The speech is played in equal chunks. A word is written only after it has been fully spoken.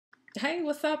Hey,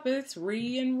 what's up? It's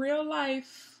Ree in real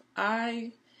life.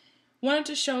 I wanted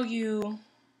to show you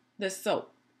this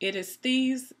soap. It is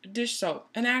Thieves Dish Soap,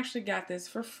 and I actually got this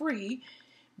for free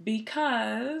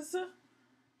because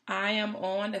I am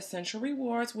on Essential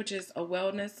Rewards, which is a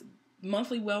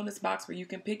monthly wellness box where you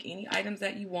can pick any items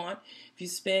that you want. If you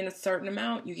spend a certain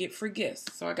amount, you get free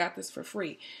gifts. So I got this for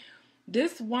free.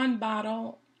 This one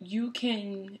bottle you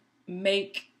can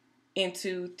make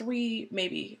into 3,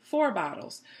 maybe 4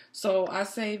 bottles. So I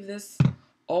saved this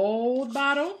old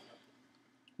bottle,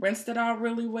 rinsed it out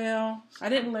really well. I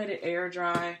didn't let it air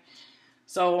dry.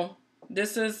 So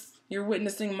you're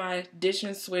witnessing my dish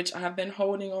and switch. I have been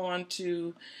holding on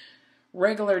to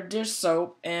regular dish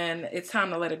soap, and it's time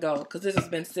to let it go because this has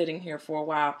been sitting here for a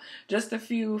while. Just a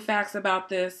few facts about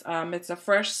this. It's a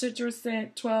fresh citrus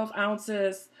scent, 12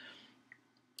 ounces.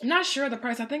 I'm not sure the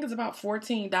price. I think it's about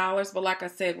 $14. But like I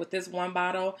said, with this one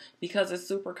bottle, because it's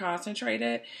super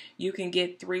concentrated, you can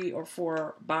get 3 or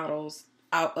 4 bottles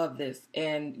out of this.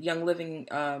 And Young Living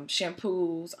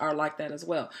shampoos are like that as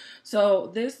well. So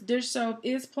this dish soap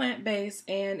is plant-based,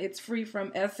 and it's free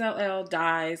from SLL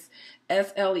dyes,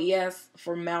 SLES,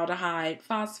 formaldehyde,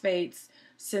 phosphates,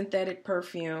 synthetic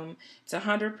perfume. It's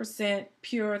 100%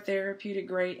 pure therapeutic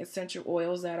grade essential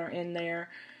oils that are in there.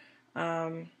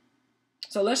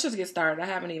 So let's just get started. I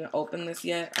haven't even opened this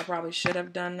yet. I probably should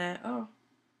have done that. Oh.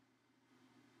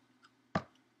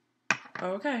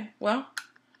 Okay. Well,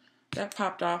 that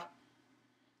popped off.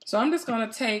 So I'm just going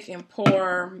to take and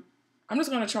pour. I'm just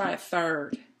going to try a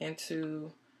third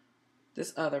into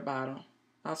this other bottle.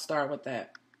 I'll start with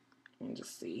that. Let me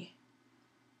just see.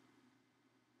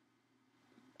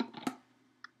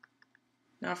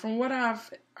 Now, from what I've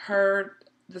heard,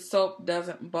 the soap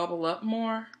doesn't bubble up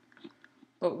more.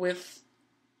 But with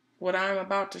what I'm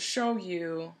about to show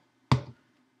you,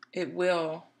 it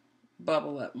will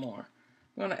bubble up more.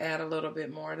 I'm going to add a little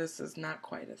bit more. This is not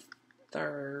quite a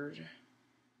third.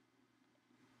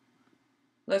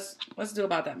 Let's do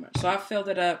about that much. So I filled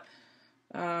it up.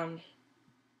 I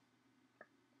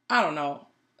don't know.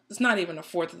 It's not even a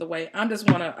fourth of the way. I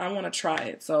want to try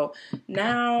it. So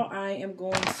now I am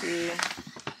going to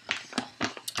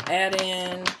add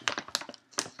in.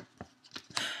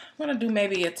 I'm going to do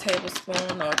maybe a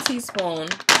tablespoon or a teaspoon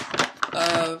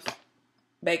of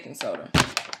baking soda.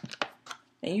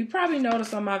 And you probably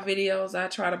notice on my videos, I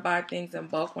try to buy things in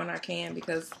bulk when I can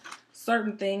because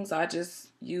certain things I just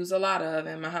use a lot of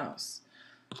in my house.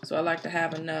 So I like to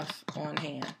have enough on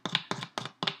hand.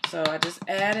 So I just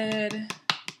added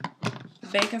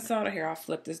baking soda. Here, I'll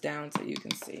flip this down so you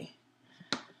can see.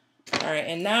 All right,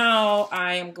 and now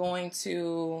I am going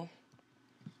to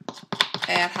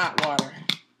add hot water.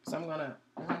 So I'm going to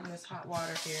run this hot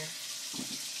water here.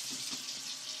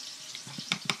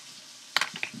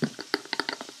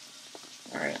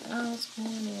 Alright, now it's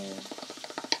going in.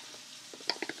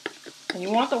 And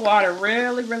you want the water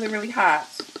really, really, really hot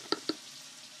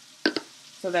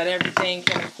so that everything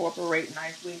can incorporate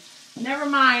nicely. Never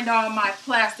mind all my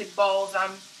plastic bowls.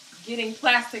 I'm getting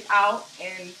plastic out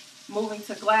and moving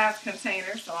to glass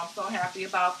containers, so I'm so happy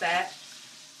about that.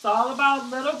 It's all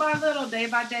about little by little, day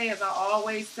by day, as I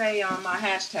always say on my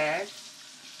hashtag.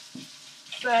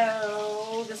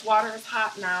 So this water is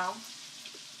hot now.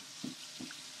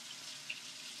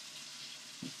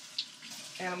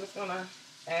 And I'm just going to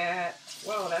add,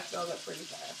 whoa, that fills up pretty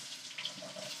fast.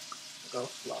 Go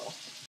slow.